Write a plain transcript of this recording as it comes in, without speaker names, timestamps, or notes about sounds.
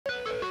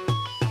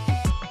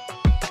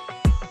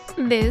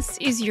This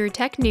is your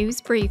tech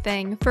news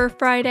briefing for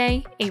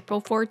Friday, April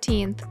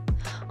 14th.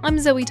 I'm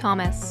Zoe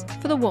Thomas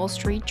for the Wall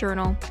Street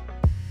Journal.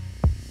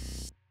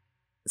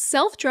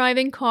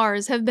 Self-driving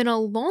cars have been a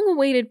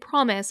long-awaited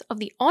promise of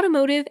the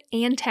automotive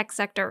and tech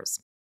sectors,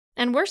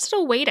 and we're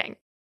still waiting.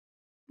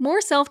 More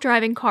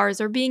self-driving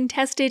cars are being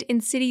tested in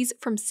cities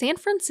from San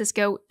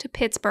Francisco to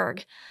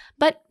Pittsburgh,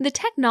 but the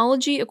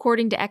technology,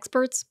 according to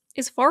experts,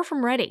 is far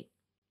from ready.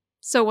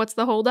 So what's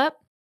the holdup?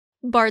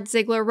 Bart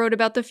Ziegler wrote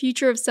about the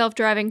future of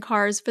self-driving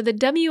cars for the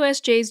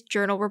WSJ's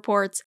Journal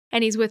Reports,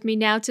 and he's with me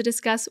now to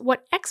discuss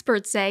what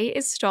experts say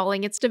is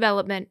stalling its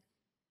development.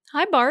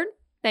 Hi, Bart.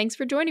 Thanks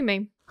for joining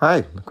me.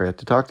 Hi, great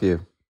to talk to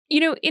you. You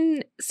know,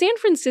 in San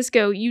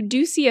Francisco, you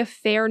do see a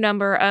fair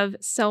number of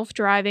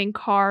self-driving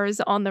cars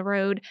on the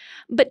road,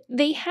 but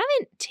they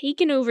haven't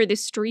taken over the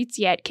streets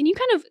yet. Can you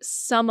kind of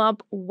sum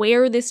up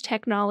where this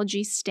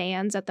technology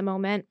stands at the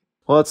moment?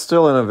 Well, it's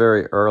still in a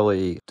very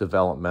early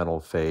developmental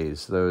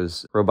phase.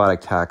 Those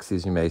robotic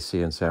taxis you may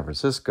see in San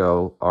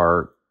Francisco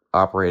are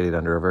operated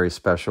under a very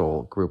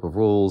special group of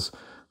rules.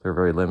 They're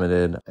very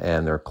limited,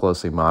 and they're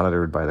closely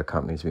monitored by the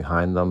companies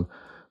behind them.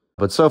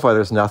 But so far,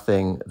 there's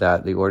nothing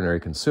that the ordinary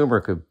consumer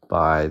could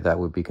buy that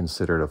would be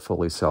considered a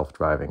fully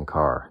self-driving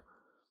car.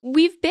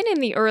 We've been in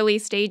the early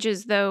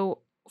stages, though,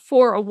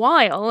 for a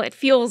while. It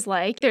feels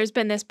like there's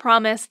been this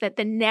promise that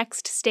the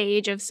next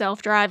stage of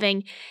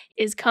self-driving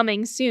is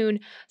coming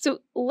soon. So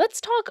let's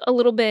talk a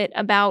little bit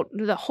about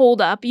the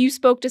holdup. You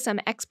spoke to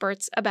some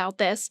experts about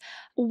this.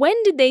 When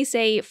did they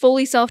say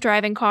fully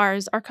self-driving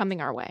cars are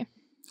coming our way?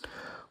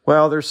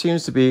 Well, there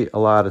seems to be a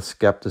lot of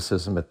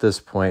skepticism at this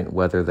point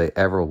whether they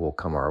ever will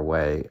come our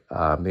way.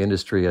 The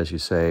industry, as you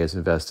say, has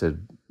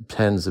invested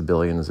tens of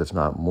billions, if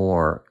not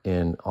more,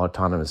 in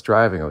autonomous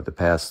driving over the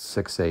past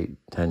 6, 8,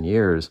 10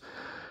 years.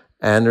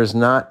 And there's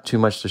not too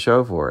much to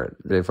show for it.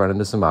 They've run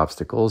into some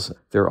obstacles.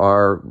 There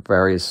are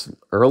various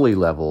early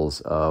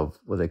levels of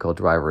what they call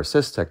driver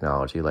assist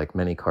technology, like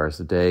many cars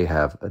today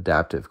have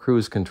adaptive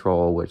cruise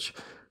control, which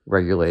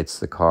regulates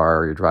the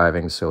car you're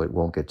driving so it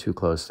won't get too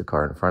close to the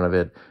car in front of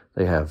it.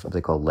 They have what they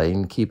call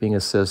lane keeping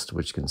assist,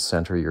 which can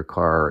center your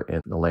car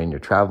in the lane you're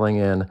traveling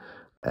in.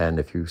 And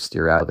if you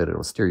steer out of it,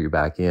 it'll steer you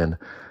back in.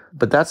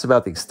 But that's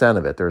about the extent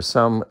of it. There are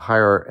some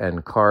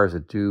higher-end cars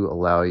that do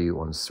allow you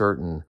on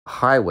certain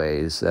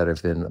highways that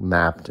have been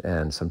mapped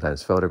and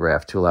sometimes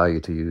photographed to allow you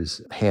to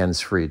use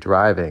hands-free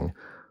driving.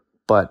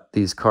 But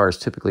these cars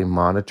typically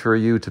monitor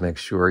you to make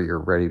sure you're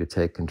ready to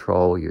take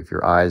control. If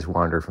your eyes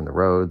wander from the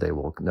road, they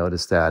will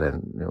notice that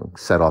and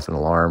set off an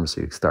alarm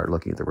so you start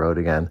looking at the road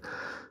again.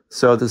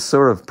 So this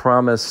sort of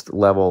promised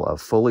level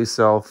of fully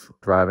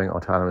self-driving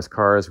autonomous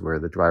cars where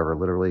the driver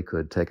literally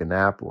could take a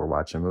nap or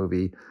watch a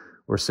movie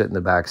or sit in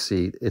the back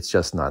seat, it's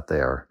just not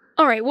there.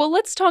 All right, well,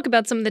 let's talk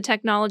about some of the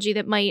technology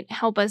that might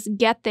help us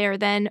get there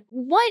then.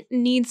 What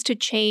needs to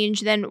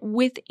change then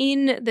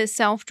within the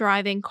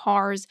self-driving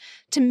cars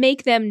to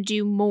make them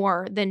do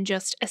more than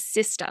just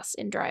assist us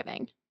in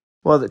driving?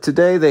 Well,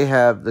 today they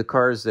have the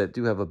cars that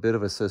do have a bit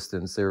of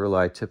assistance. They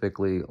rely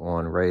typically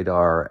on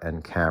radar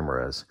and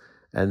cameras.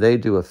 And they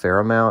do a fair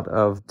amount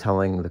of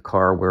telling the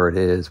car where it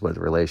is, what the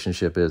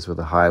relationship is with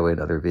the highway and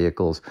other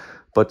vehicles.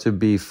 But to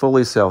be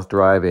fully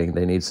self-driving,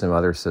 they need some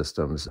other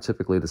systems.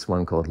 Typically this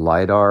one called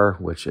LiDAR,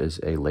 which is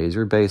a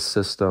laser-based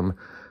system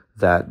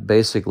that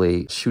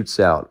basically shoots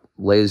out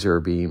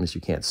laser beams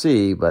you can't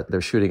see, but they're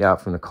shooting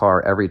out from the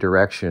car every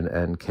direction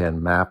and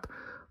can map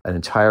an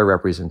entire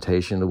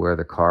representation of where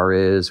the car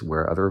is,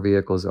 where other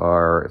vehicles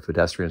are, if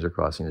pedestrians are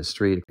crossing the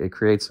street. It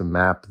creates a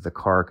map that the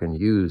car can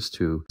use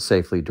to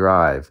safely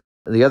drive.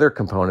 The other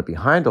component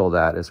behind all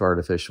that is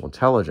artificial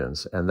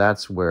intelligence, and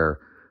that's where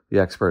the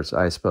experts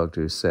I spoke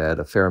to said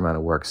a fair amount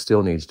of work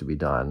still needs to be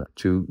done.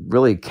 To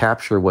really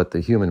capture what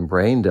the human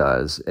brain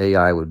does,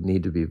 AI would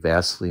need to be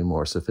vastly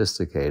more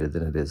sophisticated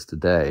than it is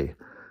today.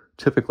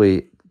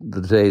 Typically,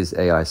 today's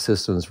AI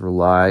systems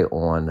rely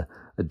on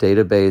a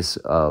database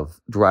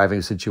of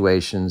driving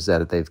situations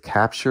that they've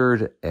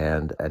captured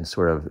and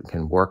sort of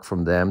can work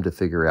from them to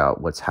figure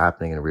out what's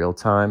happening in real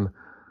time.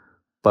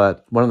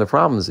 But one of the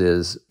problems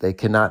is they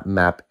cannot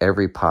map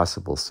every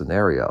possible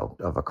scenario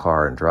of a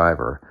car and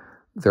driver.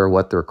 There are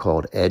what they're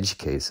called edge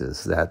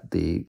cases that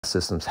the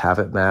systems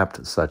haven't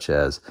mapped, such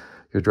as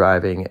you're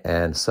driving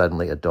and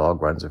suddenly a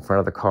dog runs in front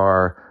of the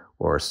car,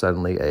 or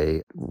suddenly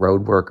a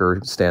road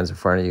worker stands in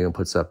front of you and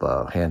puts up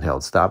a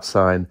handheld stop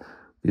sign.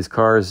 These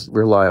cars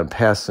rely on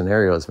past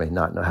scenarios, may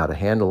not know how to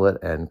handle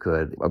it, and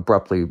could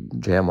abruptly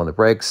jam on the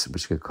brakes,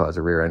 which could cause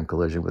a rear-end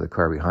collision with a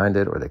car behind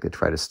it, or they could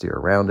try to steer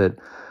around it.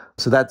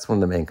 So that's one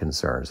of the main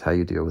concerns, how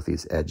you deal with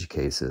these edge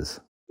cases.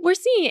 We're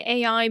seeing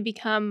AI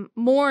become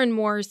more and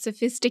more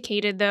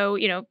sophisticated, though.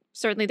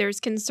 Certainly there's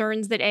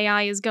concerns that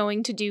AI is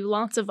going to do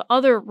lots of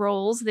other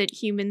roles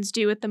that humans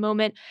do at the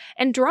moment.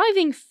 And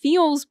driving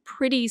feels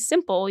pretty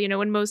simple.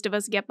 When most of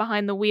us get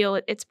behind the wheel,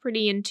 it's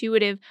pretty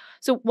intuitive.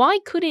 So why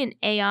couldn't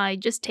AI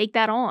just take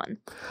that on?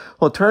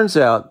 Well, it turns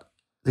out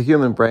the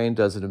human brain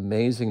does an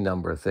amazing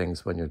number of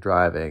things when you're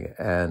driving,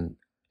 and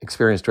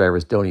experienced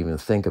drivers don't even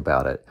think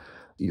about it.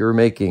 you're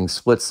making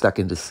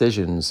split-second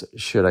decisions.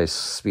 Should I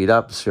speed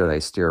up? Should I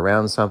steer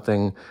around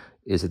something?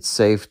 Is it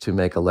safe to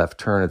make a left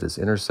turn at this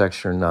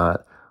intersection or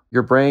not?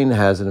 Your brain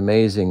has an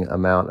amazing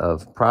amount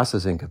of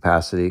processing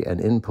capacity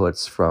and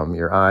inputs from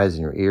your eyes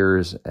and your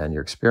ears and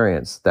your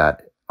experience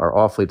that are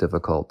awfully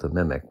difficult to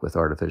mimic with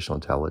artificial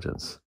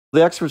intelligence.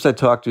 The experts I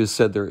talked to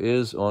said there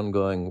is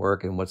ongoing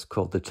work in what's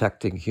called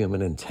detecting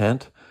human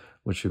intent,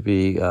 which would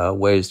be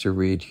ways to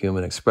read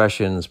human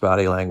expressions,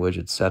 body language,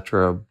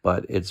 etc.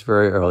 But it's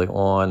very early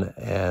on,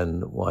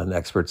 and one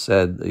expert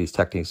said these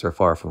techniques are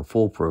far from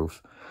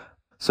foolproof.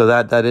 So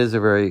that is a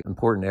very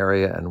important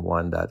area and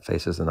one that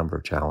faces a number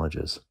of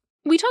challenges.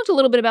 We talked a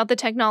little bit about the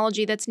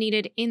technology that's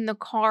needed in the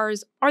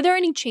cars. Are there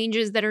any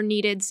changes that are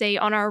needed, say,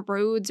 on our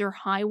roads or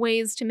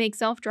highways to make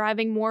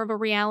self-driving more of a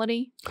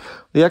reality?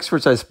 The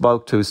experts I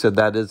spoke to said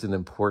that is an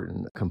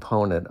important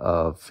component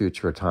of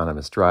future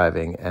autonomous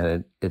driving,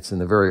 and it's in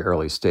the very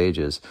early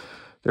stages.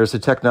 There's a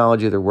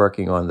technology they're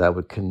working on that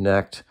would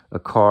connect a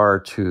car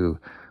to,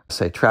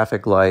 say,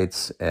 traffic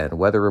lights and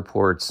weather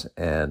reports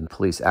and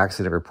police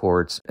accident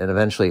reports, and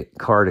eventually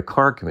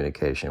car-to-car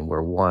communication,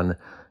 where one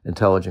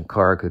intelligent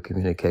car could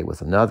communicate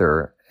with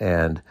another,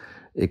 and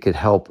it could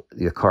help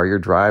the car you're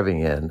driving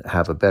in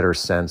have a better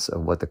sense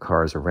of what the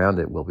cars around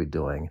it will be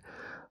doing.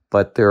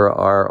 But there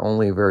are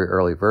only very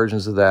early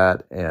versions of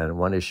that, and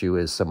one issue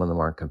is some of them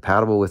aren't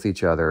compatible with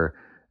each other.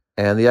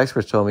 And the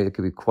experts told me it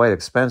could be quite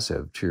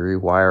expensive to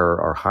rewire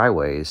our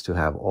highways to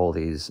have all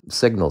these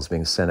signals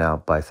being sent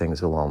out by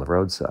things along the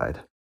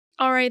roadside.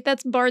 All right,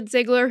 that's Bart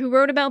Ziegler, who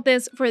wrote about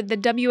this for the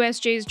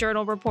WSJ's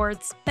Journal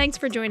Reports. Thanks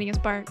for joining us,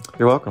 Bart.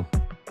 You're welcome.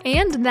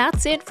 And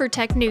that's it for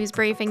Tech News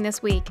Briefing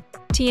this week.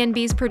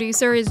 TNB's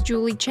producer is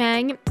Julie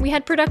Chang. We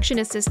had production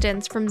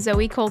assistance from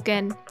Zoe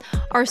Colkin.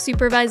 Our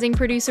supervising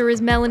producer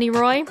is Melanie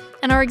Roy,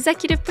 and our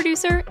executive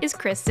producer is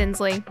Chris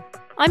Sinsley.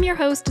 I'm your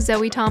host,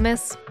 Zoe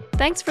Thomas.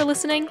 Thanks for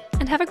listening,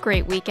 and have a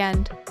great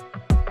weekend.